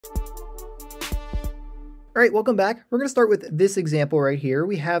All right, welcome back. We're going to start with this example right here.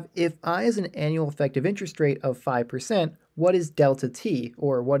 We have if I is an annual effective interest rate of 5%, what is delta t,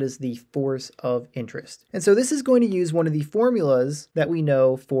 or what is the force of interest? And so this is going to use one of the formulas that we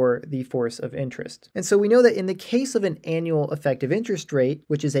know for the force of interest. And so we know that in the case of an annual effective interest rate,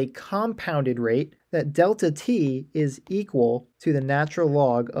 which is a compounded rate, that delta t is equal to the natural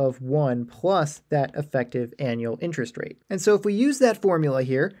log of 1 plus that effective annual interest rate. And so if we use that formula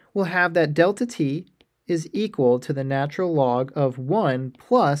here, we'll have that delta t is equal to the natural log of 1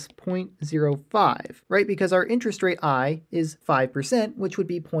 plus 0.05, right? Because our interest rate I is 5%, which would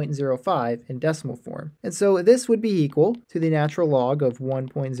be 0.05 in decimal form. And so this would be equal to the natural log of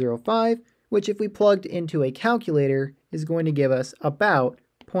 1.05, which if we plugged into a calculator is going to give us about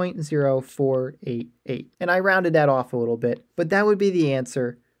 0.0488. And I rounded that off a little bit, but that would be the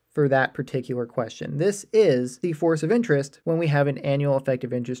answer for that particular question. This is the force of interest when we have an annual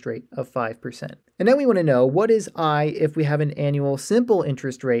effective interest rate of 5%. And then we want to know, what is I if we have an annual simple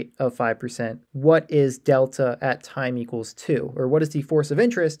interest rate of 5%? What is delta at time equals 2? Or what is the force of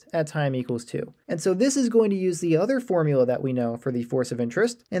interest at time equals 2? And so this is going to use the other formula that we know for the force of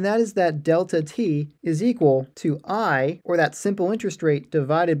interest, and that is that delta t is equal to I, or that simple interest rate,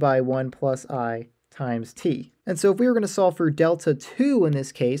 divided by 1 plus I times t. And so if we were going to solve for delta 2 in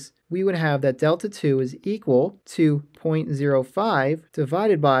this case, we would have that delta 2 is equal to 0.05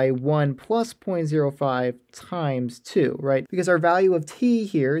 divided by 1 plus 0.05 times 2, right? Because our value of t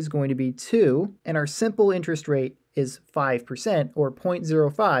here is going to be 2, and our simple interest rate is 5%, or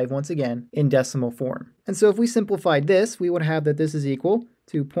 0.05, once again, in decimal form. And so if we simplified this, we would have that this is equal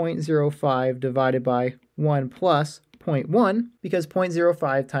to 0.05 divided by 1 plus 0.1, because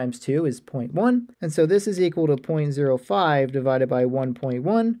 0.05 times 2 is 0.1, and so this is equal to 0.05 divided by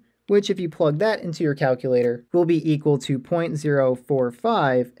 1.1, which if you plug that into your calculator will be equal to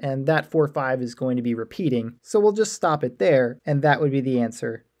 0.045, and that 45 is going to be repeating, so we'll just stop it there, and that would be the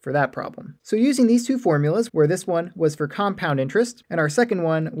answer for that problem. So using these two formulas, where this one was for compound interest and our second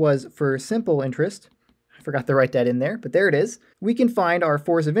one was for simple interest, I forgot to write that in there, but there it is, we can find our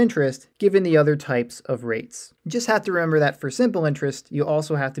force of interest given the other types of rates. You just have to remember that for simple interest, you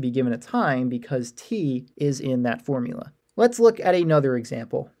also have to be given a time because t is in that formula. Let's look at another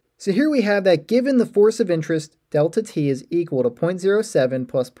example. So here we have that given the force of interest, delta t is equal to 0.07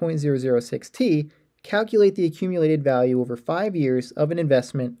 plus 0.006 t, calculate the accumulated value over 5 years of an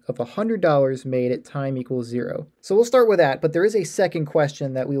investment of $100 made at time equals 0. So we'll start with that, but there is a second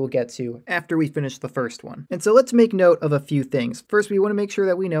question that we will get to after we finish the first one. And so let's make note of a few things. First, we want to make sure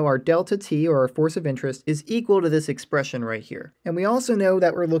that we know our delta t, or our force of interest, is equal to this expression right here. And we also know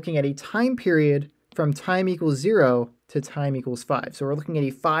that we're looking at a time period from time equals 0 to time equals 5. So we're looking at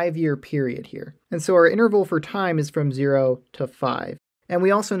a 5-year period here. And so our interval for time is from 0 to 5. And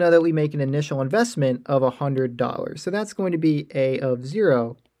we also know that we make an initial investment of $100. So that's going to be a of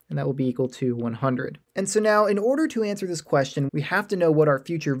 0, and that will be equal to 100. And so now, in order to answer this question, we have to know what our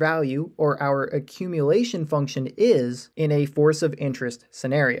future value, or our accumulation function, is in a force of interest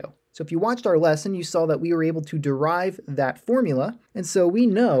scenario. So if you watched our lesson, you saw that we were able to derive that formula. And so we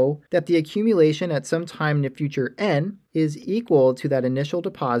know that the accumulation at some time in the future n is equal to that initial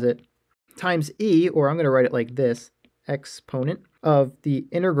deposit times e, or I'm going to write it like this, exponent of the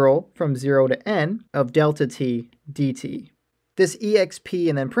integral from 0 to n of delta t dt. This exp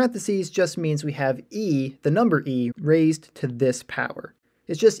and then parentheses just means we have e, the number e, raised to this power.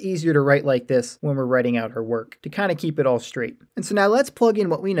 It's just easier to write like this when we're writing out our work, to kind of keep it all straight. And so now let's plug in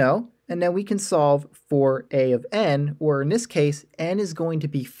what we know, and then we can solve for a of n, or in this case, n is going to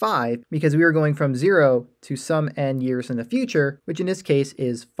be 5, because we are going from 0 to some n years in the future, which in this case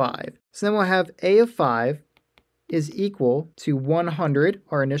is 5. So then we'll have a of 5 is equal to 100,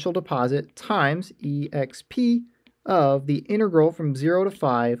 our initial deposit, times exp of the integral from 0 to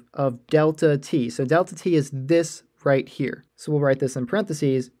 5 of delta t. So delta t is this right here. So we'll write this in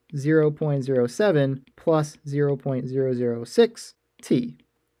parentheses, 0.07 plus 0.006 t.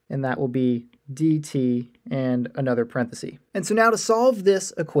 And that will be dt and another parenthesis. And so now to solve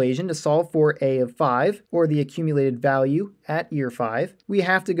this equation, to solve for a of 5, or the accumulated value at year 5, we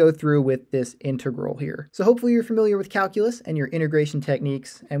have to go through with this integral here. So hopefully you're familiar with calculus and your integration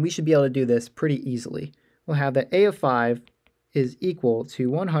techniques, and we should be able to do this pretty easily. We'll have that a of 5 is equal to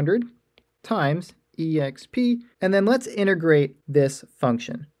 100 times exp, and then let's integrate this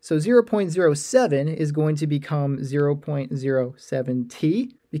function. So 0.07 is going to become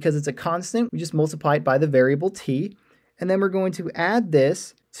 0.07t, because it's a constant. We just multiply it by the variable t, and then we're going to add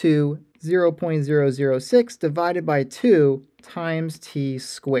this to 0.006 divided by 2 times t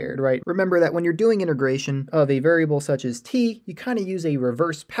squared, right? Remember that when you're doing integration of a variable such as t, you kind of use a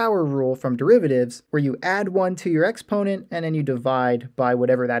reverse power rule from derivatives where you add 1 to your exponent and then you divide by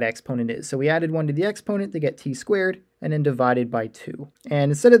whatever that exponent is. So we added 1 to the exponent to get t squared and then divided by 2.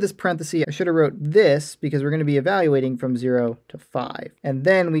 And instead of this parenthesis, I should have wrote this because we're going to be evaluating from 0 to 5. And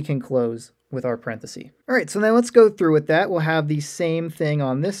then we can close with our parenthesis. All right, so now let's go through with that. We'll have the same thing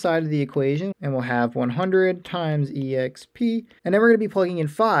on this side of the equation, and we'll have 100 times exp, and then we're going to be plugging in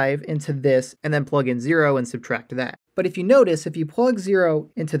 5 into this, and then plug in 0 and subtract that. But if you notice, if you plug 0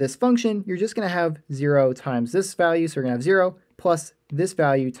 into this function, you're just going to have 0 times this value, so we're going to have 0 plus this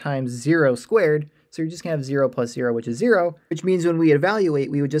value times 0 squared, so you're just going to have 0 plus 0, which is 0, which means when we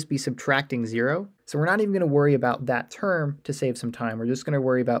evaluate, we would just be subtracting 0. So we're not even going to worry about that term to save some time. We're just going to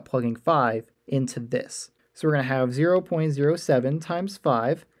worry about plugging 5 into this. So we're going to have 0.07 times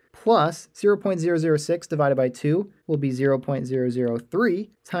 5 plus 0.006 divided by 2 will be 0.003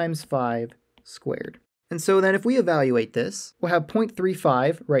 times 5 squared. And so then if we evaluate this, we'll have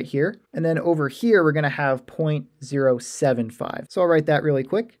 0.35 right here. And then over here, we're going to have 0.075. So I'll write that really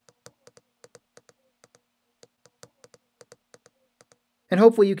quick. And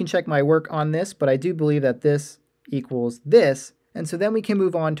hopefully you can check my work on this, but I do believe that this equals this. And so then we can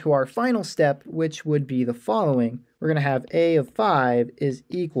move on to our final step, which would be the following. We're going to have a of 5 is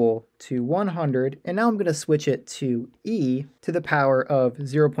equal to 100, and now I'm going to switch it to e to the power of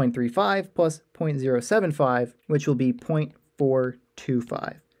 0.35 plus 0.075, which will be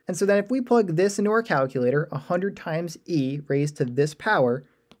 0.425. And so then if we plug this into our calculator, 100 times e raised to this power,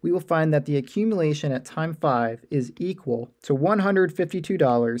 we will find that the accumulation at time 5 is equal to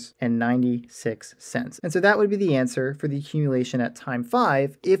 $152.96. And so that would be the answer for the accumulation at time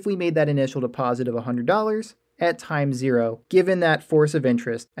 5 if we made that initial deposit of $100 at time 0, given that force of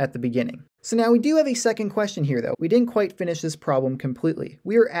interest at the beginning. So now we do have a second question here though. We didn't quite finish this problem completely.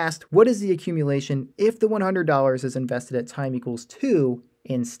 We are asked, what is the accumulation if the $100 is invested at time equals 2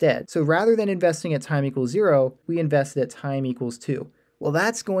 instead? So rather than investing at time equals 0, we invested at time equals 2. Well,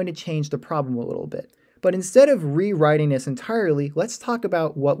 that's going to change the problem a little bit. But instead of rewriting this entirely, let's talk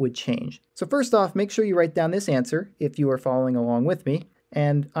about what would change. So first off, make sure you write down this answer if you are following along with me.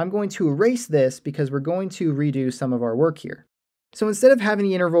 And I'm going to erase this because we're going to redo some of our work here. So instead of having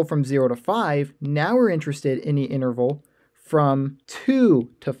the interval from 0 to 5, now we're interested in the interval from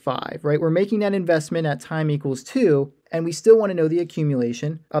 2 to 5, right? We're making that investment at time equals 2, and we still want to know the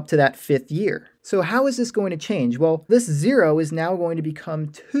accumulation up to that 5th year. So how is this going to change? Well, this 0 is now going to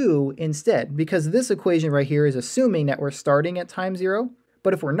become 2 instead, because this equation right here is assuming that we're starting at time 0,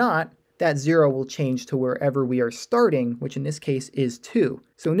 but if we're not, that 0 will change to wherever we are starting, which in this case is 2.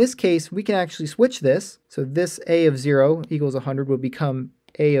 So in this case, we can actually switch this. So this a of 0 equals 100 will become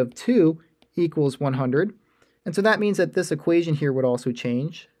a of 2 equals 100. And so that means that this equation here would also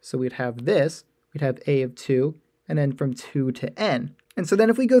change. So we'd have this, we'd have a of 2, and then from 2 to n. And so then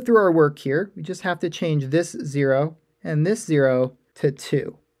if we go through our work here, we just have to change this 0 and this 0 to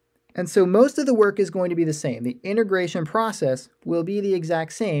 2. And so most of the work is going to be the same. The integration process will be the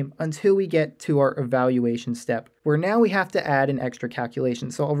exact same until we get to our evaluation step, where now we have to add an extra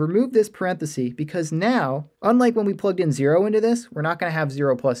calculation. So I'll remove this parenthesis because now, unlike when we plugged in 0 into this, we're not going to have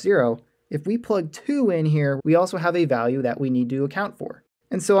 0 plus 0. If we plug 2 in here, we also have a value that we need to account for.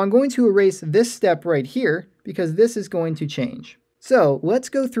 And so I'm going to erase this step right here because this is going to change. So let's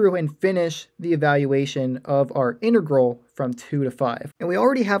go through and finish the evaluation of our integral from 2 to 5. And we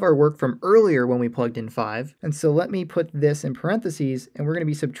already have our work from earlier when we plugged in 5. And so let me put this in parentheses, and we're going to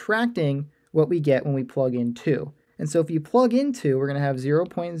be subtracting what we get when we plug in 2. And so if you plug in 2, we're going to have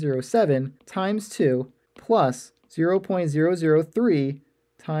 0.07 times 2 plus 0.003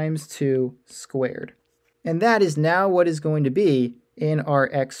 times 2 squared. And that is now what is going to be in our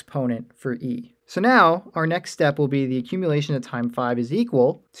exponent for e. So now our next step will be the accumulation at time 5 is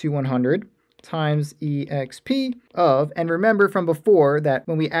equal to 100 times exp of, and remember from before that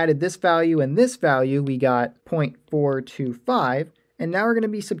when we added this value and this value, we got 0.425, and now we're going to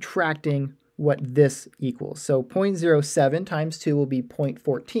be subtracting what this equals. So 0.07 times 2 will be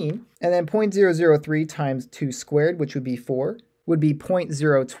 0.14, and then 0.003 times 2 squared, which would be 4, would be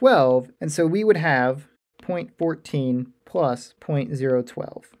 0.012, and so we would have 0.14 plus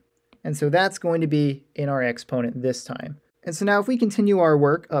 0.012. And so that's going to be in our exponent this time. And so now if we continue our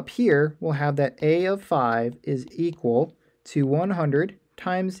work up here, we'll have that a of 5 is equal to 100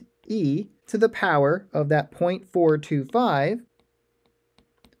 times e to the power of that 0.425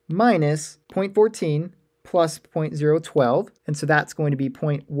 minus 0.14 plus 0.012, and so that's going to be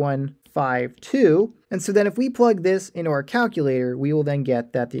 0.152. And so then if we plug this into our calculator, we will then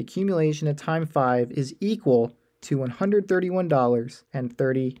get that the accumulation at time 5 is equal to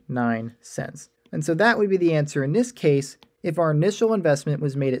 $131.39. And so that would be the answer in this case if our initial investment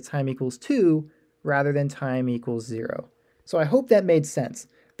was made at time equals 2 rather than time equals 0. So I hope that made sense,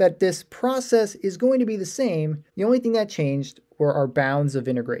 that this process is going to be the same. The only thing that changed were our bounds of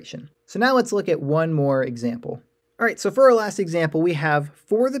integration. So now let's look at one more example. All right, so for our last example, we have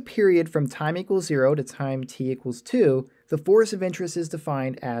for the period from time equals 0 to time t equals 2, the force of interest is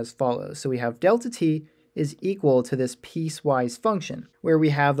defined as follows. So we have delta t is equal to this piecewise function, where we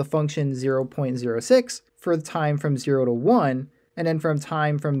have the function 0.06 for the time from 0 to 1, and then from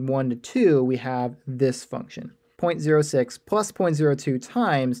time from 1 to 2, we have this function, 0.06 plus 0.02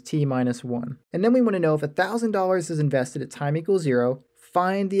 times t minus 1. And then we want to know if $1,000 is invested at time equals 0,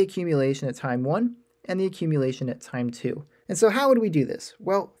 find the accumulation at time 1 and the accumulation at time 2. And so how would we do this?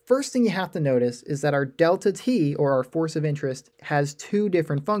 Well, first thing you have to notice is that our delta t, or our force of interest, has two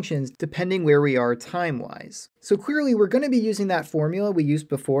different functions depending where we are time-wise. So clearly we're going to be using that formula we used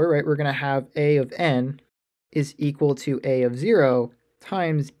before, right? We're going to have a of n is equal to a of 0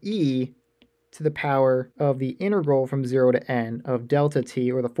 times e to the power of the integral from 0 to n of delta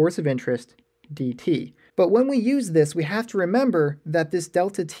t, or the force of interest, dt. But when we use this, we have to remember that this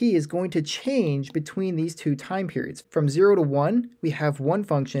delta t is going to change between these two time periods. From 0 to 1, we have one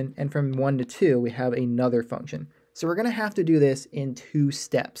function, and from 1 to 2, we have another function. So we're going to have to do this in two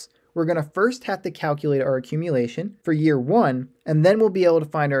steps. We're going to first have to calculate our accumulation for year 1, and then we'll be able to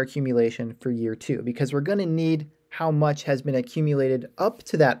find our accumulation for year 2, because we're going to need how much has been accumulated up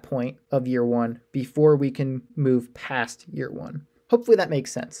to that point of year 1 before we can move past year 1. Hopefully that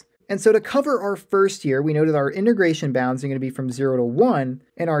makes sense. And so to cover our first year, we know that our integration bounds are going to be from 0 to 1,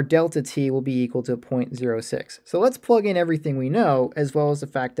 and our delta t will be equal to 0.06. So let's plug in everything we know, as well as the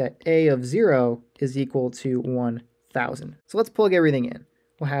fact that a of 0 is equal to 1,000. So let's plug everything in.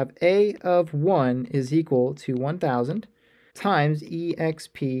 We'll have a of 1 is equal to 1,000 times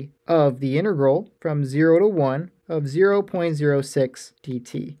exp of the integral from 0 to 1 of 0.06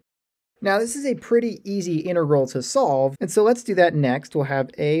 dt. Now this is a pretty easy integral to solve, and so let's do that next. We'll have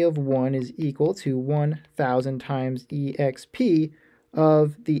a of 1 is equal to 1,000 times exp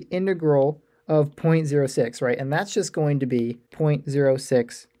of the integral of 0.06, right? And that's just going to be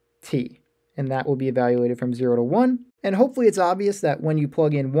 0.06 t, and that will be evaluated from 0 to 1. And hopefully it's obvious that when you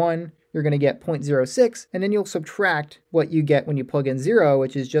plug in 1, you're going to get 0.06, and then you'll subtract what you get when you plug in 0,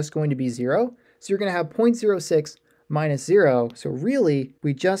 which is just going to be 0. So you're going to have 0.06 minus 0, so really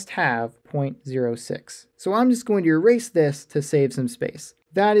we just have 0.06. So I'm just going to erase this to save some space.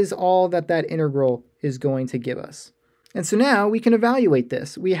 That is all that integral is going to give us. And so now we can evaluate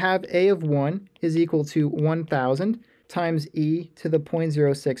this. We have a of 1 is equal to 1,000 times e to the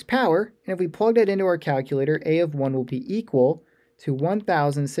 0.06 power, and if we plug that into our calculator, a of 1 will be equal to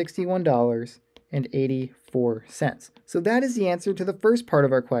 $1,061.84. So that is the answer to the first part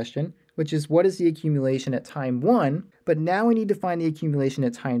of our question, which is what is the accumulation at time 1, but now we need to find the accumulation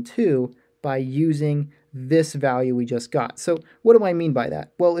at time 2 by using this value we just got. So what do I mean by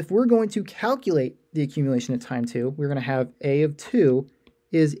that? Well, if we're going to calculate the accumulation at time 2, we're going to have a of 2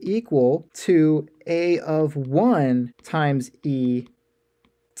 is equal to a of 1 times e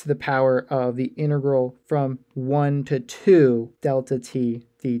to the power of the integral from 1 to 2 delta t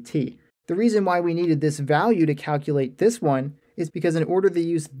dt. The reason why we needed this value to calculate this one is because in order to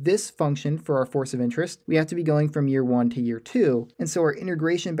use this function for our force of interest, we have to be going from year 1 to year 2. And so our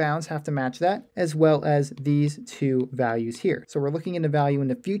integration bounds have to match that, as well as these two values here. So we're looking at a value in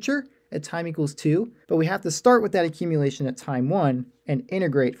the future at time equals 2, but we have to start with that accumulation at time 1 and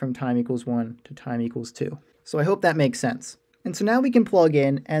integrate from time equals 1 to time equals 2. So I hope that makes sense. And so now we can plug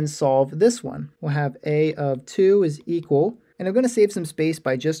in and solve this one. We'll have a of 2 is equal, and I'm going to save some space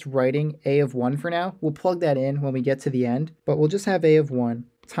by just writing a of 1 for now. We'll plug that in when we get to the end, but we'll just have a of 1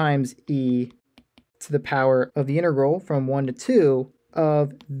 times e to the power of the integral from 1 to 2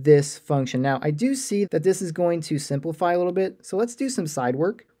 of this function. Now, I do see that this is going to simplify a little bit, so let's do some side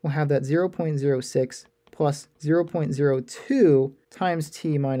work. We'll have that 0.06 plus 0.02 times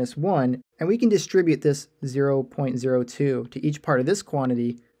t minus 1, and we can distribute this 0.02 to each part of this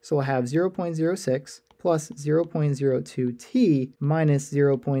quantity, so we'll have 0.06 plus 0.02t minus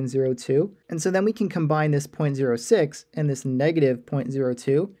 0.02, and so then we can combine this 0.06 and this negative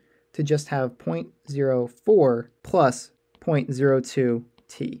 0.02 to just have 0.04 plus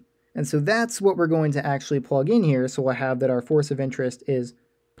 0.02t. And so that's what we're going to actually plug in here, so we'll have that our force of interest is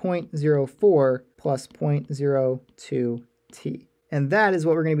 0.04 plus 0.02t. And that is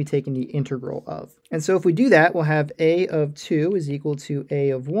what we're going to be taking the integral of. And so if we do that, we'll have a of 2 is equal to a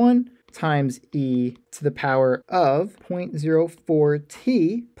of 1 times e to the power of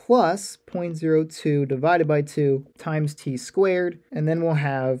 0.04t plus 0.02 divided by 2 times t squared. And then we'll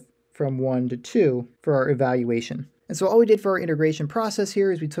have from 1 to 2 for our evaluation. And so all we did for our integration process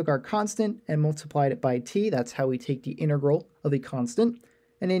here is we took our constant and multiplied it by t. That's how we take the integral of a constant.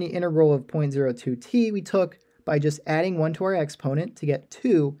 And any integral of 0.02t we took by just adding 1 to our exponent to get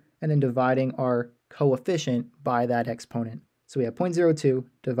 2 and then dividing our coefficient by that exponent. So we have 0.02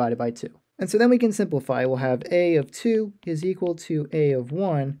 divided by 2. And so then we can simplify. We'll have a of 2 is equal to a of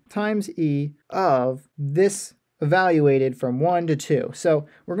 1 times e of this evaluated from 1 to 2. So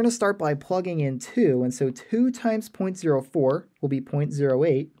we're going to start by plugging in 2. And so 2 times 0.04 will be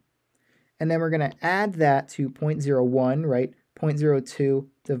 0.08. And then we're going to add that to 0.01, right? 0.02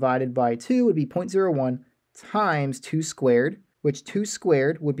 divided by 2 would be 0.01 times 2 squared, which 2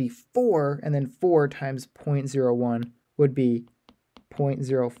 squared would be 4, and then 4 times 0.01 would be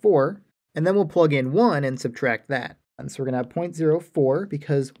 0.04. And then we'll plug in 1 and subtract that. And so we're going to have 0.04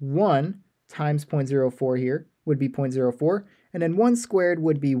 because 1 times 0.04 here would be 0.04, and then 1 squared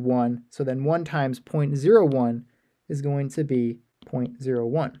would be 1. So then 1 times 0.01 is going to be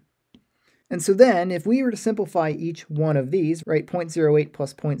 0.01. And so then if we were to simplify each one of these, right, 0.08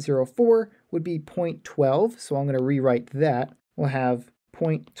 plus 0.04 would be 0.12. So I'm going to rewrite that. We'll have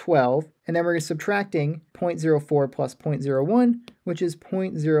 0.12, and then we're subtracting 0.04 plus 0.01, which is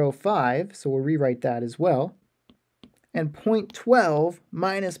 0.05. So we'll rewrite that as well. And 0.12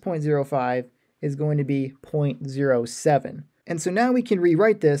 minus 0.05 is going to be 0.07. And so now we can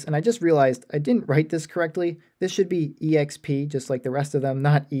rewrite this, and I just realized I didn't write this correctly. This should be exp, just like the rest of them,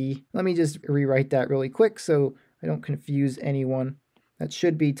 not e. Let me just rewrite that really quick so I don't confuse anyone. That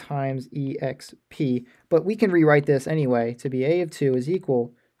should be times exp, but we can rewrite this anyway to be a of 2 is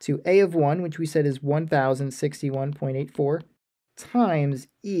equal to a of 1, which we said is 1061.84, times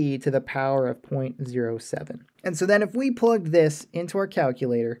e to the power of 0.07. And so then if we plugged this into our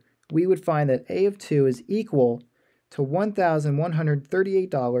calculator, we would find that a of 2 is equal to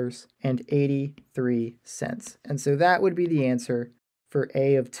 $1,138.83. And so that would be the answer for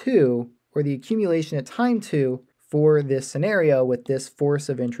a of 2, or the accumulation at time 2, for this scenario with this force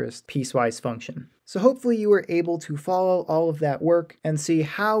of interest piecewise function. So hopefully you were able to follow all of that work and see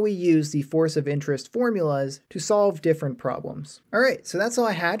how we use the force of interest formulas to solve different problems. All right, so that's all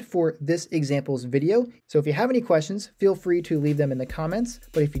I had for this examples video. So if you have any questions, feel free to leave them in the comments.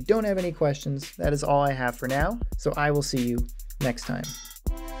 But if you don't have any questions, that is all I have for now. So I will see you next time.